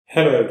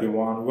Hello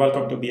everyone,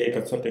 welcome to BI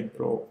Consulting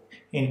Pro.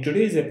 In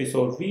today's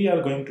episode, we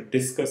are going to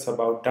discuss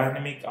about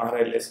dynamic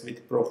RLS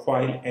with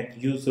profile and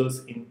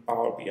users in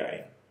Power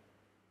BI.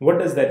 What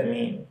does that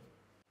mean?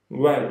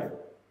 Well,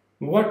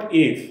 what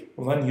if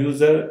one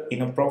user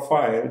in a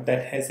profile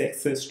that has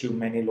access to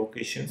many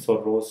locations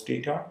or rows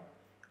data?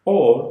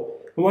 Or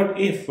what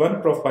if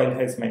one profile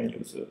has many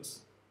users?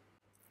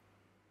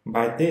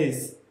 By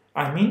this,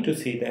 I mean to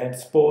say that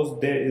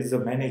suppose there is a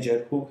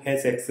manager who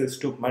has access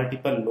to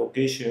multiple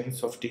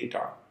locations of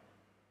data,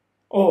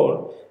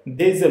 or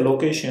there is a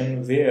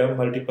location where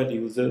multiple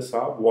users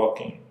are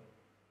working,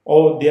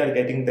 or they are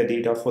getting the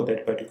data for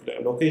that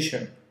particular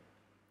location.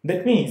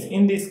 That means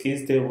in this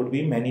case there would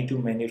be many to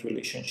many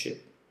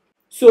relationship.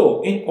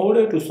 So in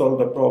order to solve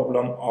the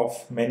problem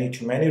of many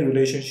to many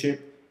relationship,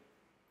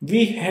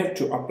 we have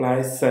to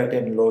apply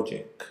certain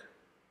logic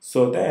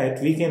so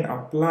that we can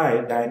apply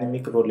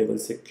dynamic row level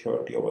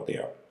security over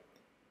there.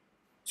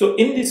 So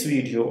in this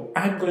video,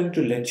 I'm going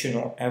to let you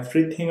know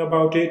everything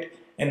about it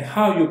and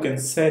how you can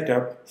set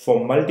up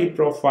for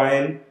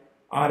multi-profile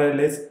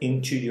RLS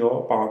into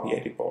your Power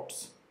BI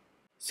reports.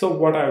 So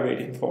what are you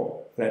waiting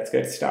for? Let's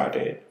get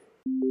started.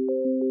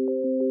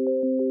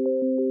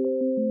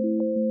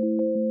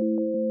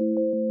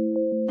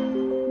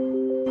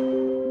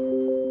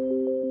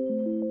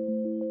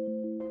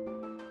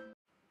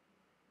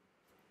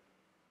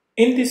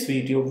 In this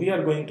video, we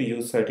are going to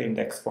use certain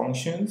DAX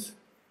functions.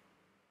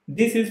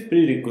 This is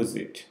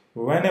prerequisite.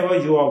 Whenever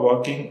you are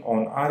working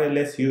on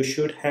RLS, you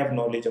should have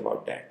knowledge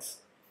about DAX.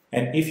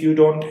 And if you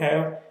don't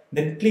have,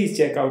 then please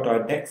check out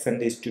our DAX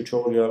Sundays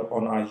tutorial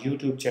on our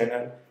YouTube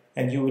channel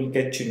and you will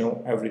get to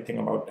know everything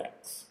about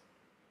DAX.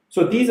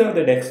 So these are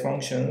the DAX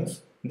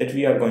functions that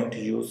we are going to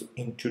use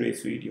in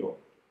today's video.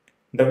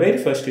 The very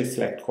first is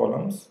select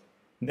columns.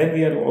 Then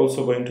we are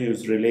also going to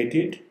use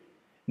related.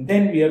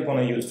 Then we are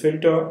going to use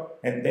filter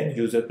and then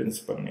user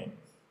principal name.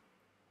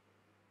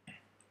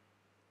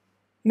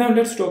 Now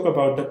let's talk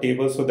about the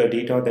tables or the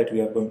data that we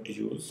are going to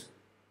use.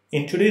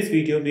 In today's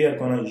video, we are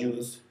going to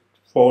use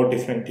 4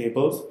 different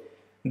tables.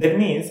 That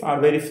means our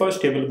very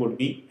first table would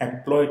be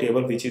employee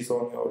table, which is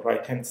on your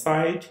right hand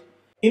side.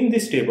 In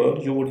this table,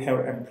 you would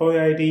have employee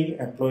ID,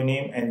 employee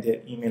name and their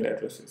email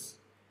addresses.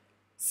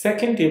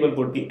 Second table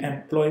would be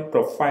employee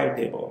profile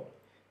table,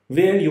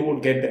 where you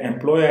would get the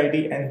employee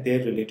ID and their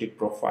related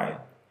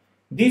profile.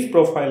 These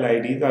profile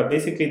IDs are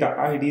basically the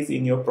IDs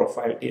in your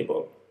profile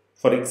table.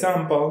 For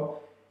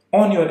example,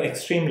 on your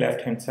extreme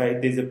left hand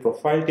side, there is a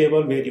profile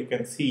table where you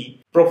can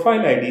see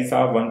profile IDs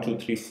are 1, 2,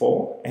 3,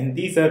 4 and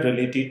these are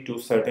related to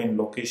certain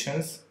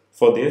locations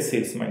for their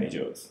sales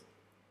managers.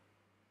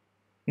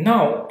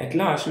 Now at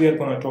last we are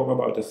going to talk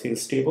about the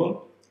sales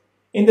table.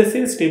 In the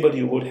sales table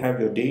you would have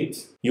your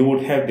dates, you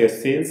would have their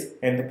sales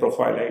and the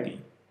profile ID.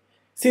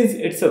 Since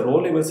it's a row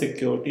level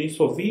security,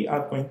 so we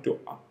are going to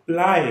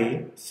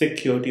apply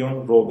security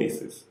on row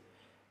basis.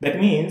 That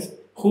means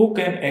who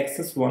can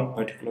access one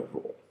particular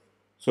row.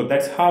 So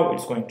that's how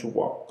it's going to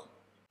work.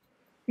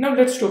 Now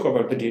let's talk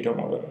about the data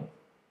model.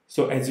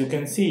 So as you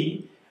can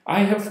see, I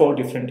have 4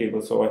 different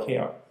tables over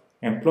here.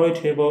 Employee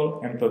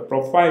table, employee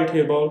profile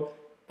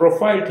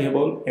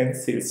table and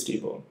sales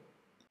table.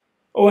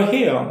 Over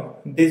here,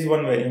 there's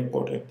one very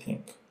important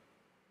thing.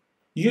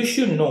 You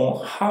should know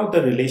how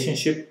the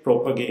relationship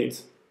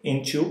propagates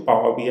into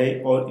Power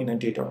BI or in a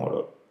data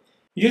model.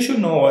 You should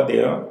know over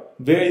there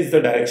where is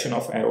the direction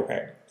of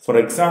arrowhead. For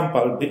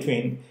example,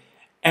 between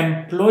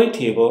employee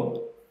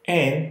table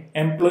and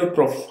employee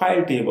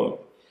profile table,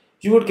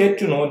 you would get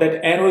to know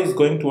that arrow is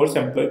going towards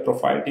employee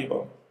profile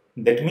table.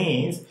 That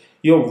means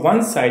your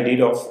one-sided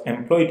of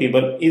employee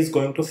table is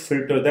going to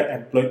filter the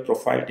employee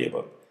profile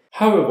table.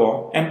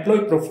 However,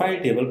 employee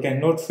profile table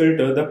cannot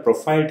filter the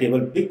profile table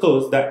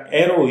because the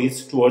arrow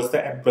is towards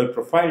the employee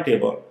profile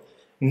table,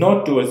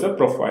 not towards the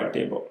profile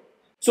table.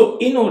 So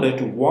in order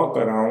to walk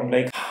around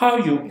like how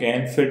you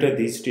can filter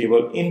this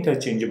table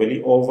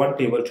interchangeably or one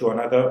table to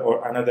another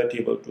or another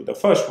table to the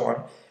first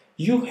one,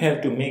 you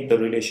have to make the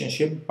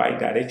relationship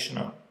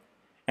bidirectional.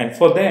 And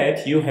for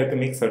that, you have to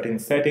make certain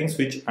settings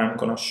which I'm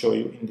going to show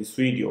you in this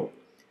video.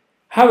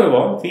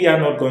 However, we are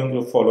not going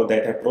to follow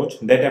that approach.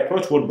 That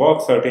approach would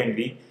work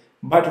certainly,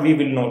 but we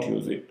will not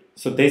use it.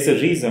 So there's a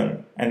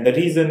reason, and the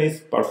reason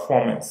is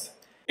performance.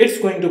 It's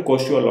going to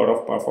cost you a lot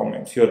of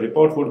performance. Your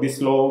report would be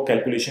slow,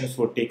 calculations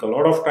would take a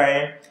lot of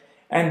time,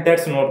 and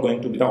that's not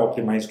going to be the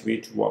optimized way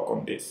to work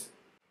on this.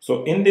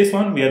 So in this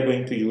one, we are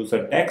going to use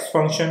a DAX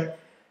function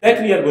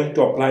that we are going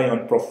to apply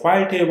on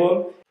profile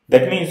table.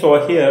 That means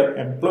over here,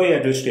 employee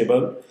address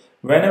table,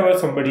 whenever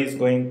somebody is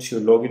going to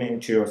log in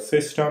into your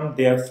system,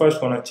 they are first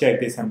going to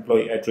check this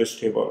employee address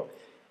table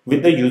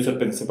with the user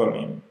principal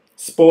name.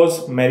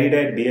 Suppose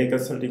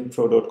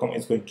Merida@biconsultingpro.com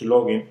is going to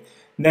log in,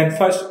 then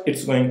first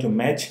it's going to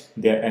match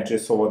their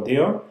address over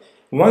there.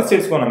 Once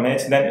it's going to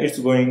match, then it's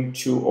going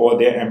to over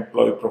their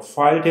employee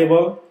profile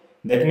table.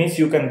 That means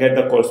you can get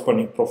the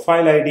corresponding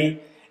profile ID,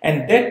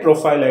 and that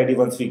profile ID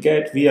once we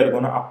are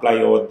going to apply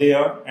over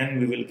there and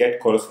we will get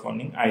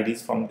corresponding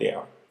IDs from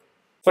there.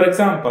 For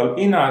example,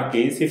 in our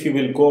case, if you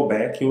will go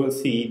back, you will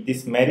see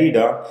this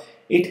Merida,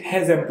 it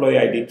has employee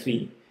ID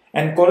 3.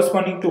 And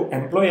corresponding to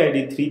employee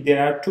ID 3,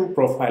 there are two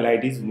profile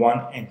IDs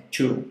 1 and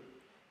 2.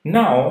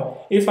 Now,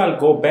 if I'll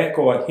go back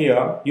over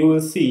here, you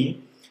will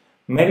see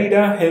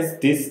Merida has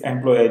this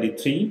employee ID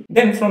 3.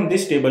 Then from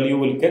this table, you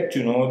will get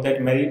to know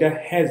that Merida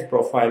has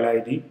profile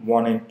ID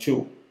 1 and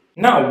 2.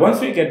 Now,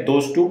 once we get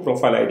those two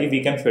profile ID,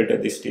 we can filter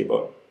this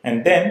table.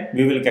 And then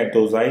we will get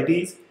those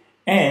IDs,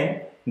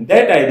 and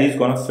that ID is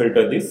going to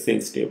filter this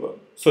sales table.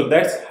 So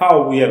that's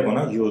how we are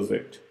going to use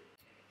it.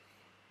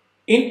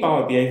 In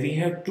Power BI, we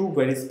have two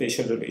very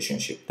special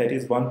relationships, that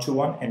is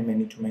one-to-one and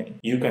many-to-many.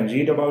 You can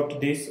read about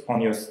this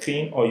on your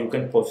screen or you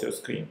can pause your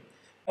screen.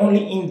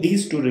 Only in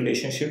these two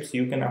relationships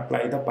you can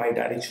apply the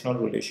bidirectional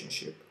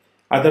relationship.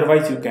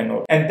 Otherwise you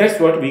cannot. And that's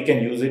what we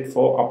can use it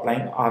for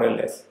applying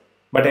RLS.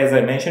 But as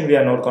I mentioned, we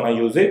are not going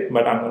to use it,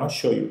 but I'm going to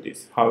show you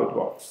this, how it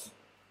works.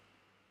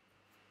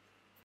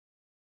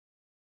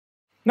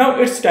 Now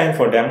it's time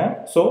for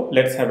demo. So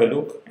let's have a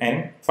look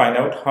and find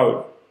out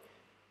how.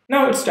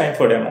 Now it's time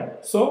for demo.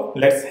 So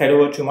let's head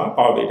over to my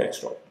Power BI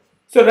desktop.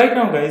 So right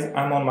now guys,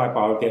 I'm on my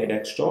Power BI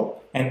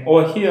desktop, and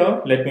over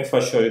here, let me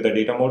first show you the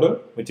data model,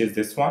 which is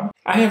this one.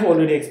 I have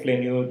already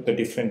explained you the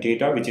different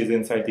data which is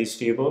inside this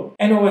table.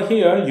 And over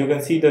here, you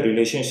can see the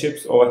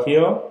relationships over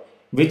here,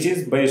 which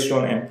is based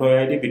on employee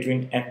ID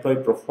between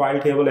employee profile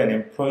table and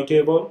employee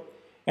table.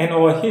 And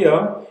over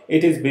here,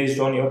 it is based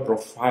on your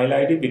profile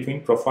ID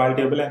between profile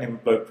table and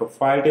employee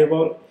profile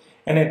table.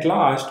 And at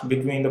last,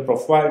 between the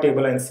profile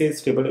table and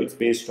sales table, it's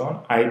based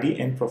on ID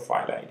and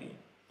profile ID.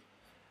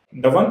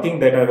 The one thing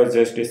that I was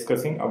just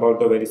discussing about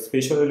the very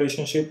special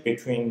relationship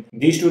between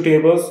these two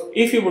tables,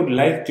 if you would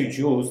like to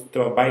use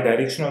the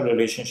bidirectional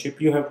relationship,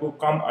 you have to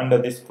come under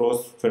this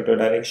cross filter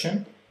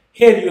direction.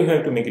 Here you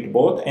have to make it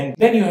both, and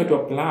then you have to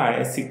apply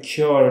a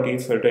security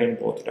filter in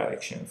both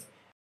directions.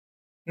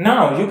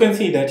 Now you can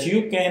see that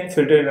you can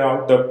filter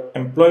out the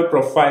employee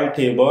profile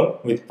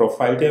table with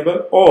profile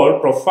table or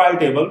profile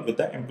table with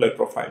the employee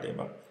profile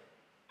table.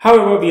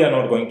 However, we are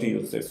not going to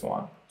use this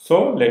one.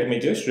 So let me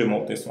just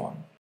remove this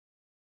one.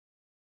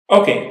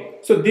 Okay,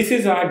 so this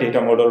is our data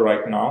model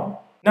right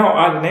now. Now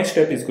our next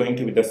step is going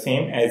to be the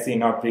same as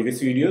in our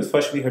previous videos.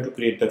 First we have to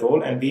create the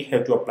role and we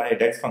have to apply a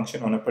DAX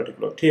function on a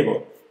particular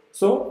table.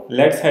 So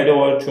let's head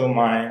over to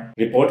my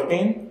report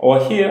pane.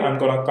 Over here I'm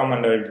going to come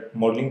under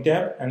modeling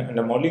tab, and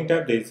under modeling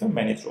tab there is a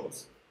manage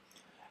roles.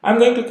 I'm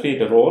going to create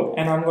a role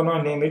and I'm going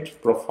to name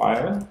it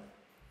profile.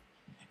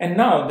 And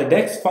now the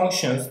DAX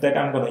functions that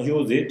I'm going to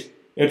use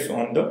it's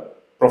on the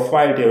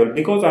profile table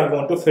because I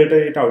want to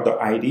filter it out the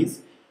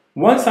IDs.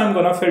 Once I'm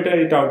going to filter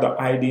it out the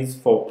IDs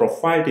for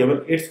profile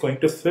table, it's going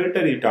to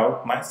filter it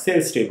out my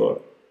sales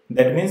table.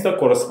 That means the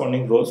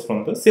corresponding rows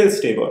from the sales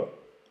table.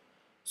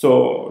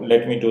 So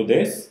let me do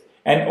this.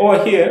 And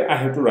over here, I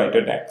have to write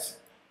a DAX.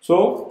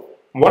 So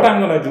what I'm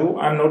going to do,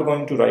 I'm not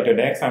going to write a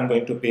DAX. I'm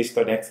going to paste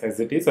the DAX as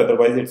it is.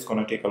 Otherwise, it's going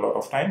to take a lot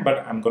of time, but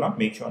I'm going to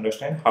make you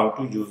understand how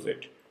to use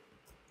it.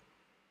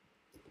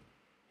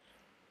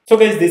 So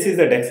guys, this is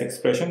the DAX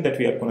expression that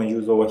we are going to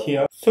use over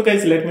here. So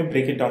guys, let me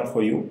break it down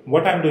for you.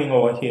 What I'm doing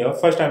over here,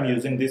 first I'm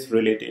using this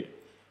related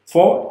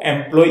for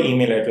employee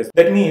email address.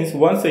 That means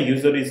once a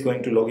user is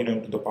going to log in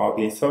into the Power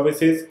BI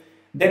services,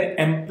 then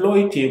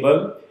employee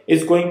table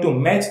is going to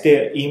match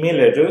their email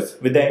address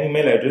with the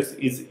email address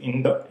is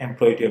in the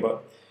employee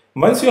table.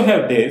 Once you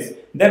have this,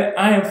 then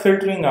I am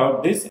filtering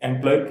out this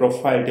employee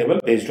profile table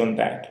based on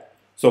that.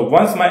 So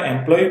once my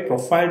employee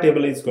profile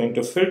table is going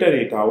to filter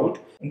it out,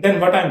 then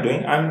what I'm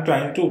doing, I'm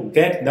trying to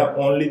get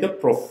only the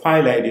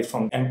profile ID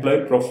from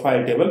employee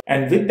profile table,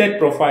 and with that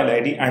profile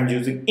ID, I'm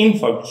using in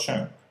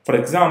function. For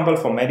example,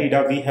 for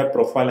Merida, we have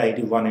profile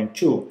ID 1 and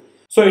 2.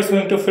 So it's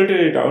going to filter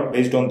it out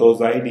based on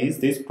those IDs,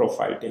 this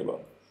profile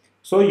table.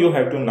 So you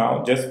have to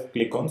now just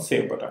click on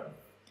save button.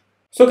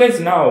 So guys,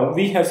 now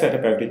we have set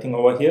up everything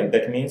over here.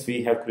 That means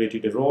we have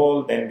created a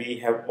role, then we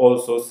have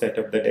also set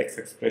up the DAX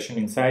expression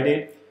inside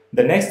it.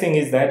 The next thing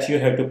is that you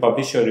have to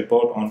publish your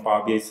report on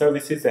Power BI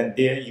services, and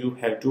there you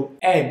have to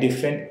add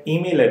different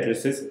email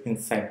addresses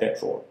inside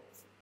that role.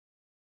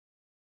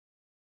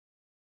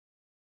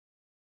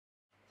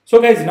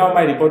 So guys, now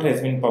my report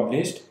has been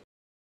published.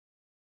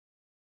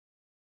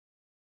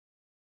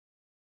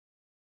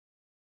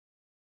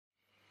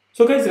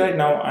 So guys, right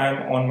now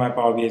I'm on my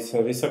Power BI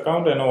service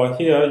account, and over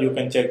here you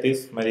can check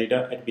this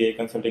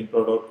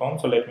merida@biconsultingpro.com.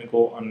 So let me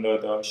go under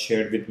the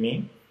shared with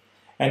me,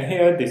 and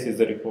here this is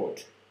the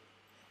report.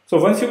 So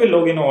once you will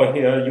log in over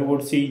here, you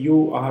would see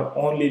you are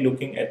only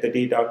looking at the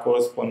data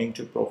corresponding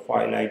to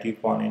profile ID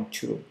 1 and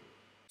 2.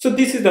 So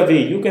this is the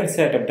way you can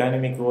set up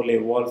dynamic row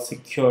level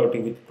security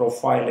with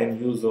profile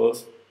and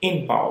users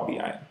in Power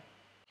BI.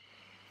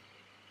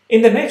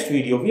 In the next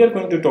video, we are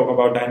going to talk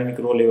about dynamic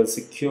row level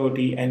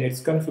security and its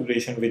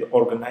configuration with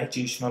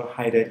organizational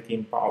hierarchy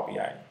in Power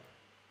BI.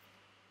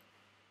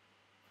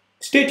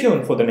 Stay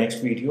tuned for the next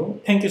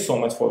video. Thank you so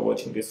much for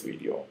watching this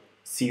video.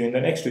 See you in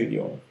the next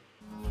video.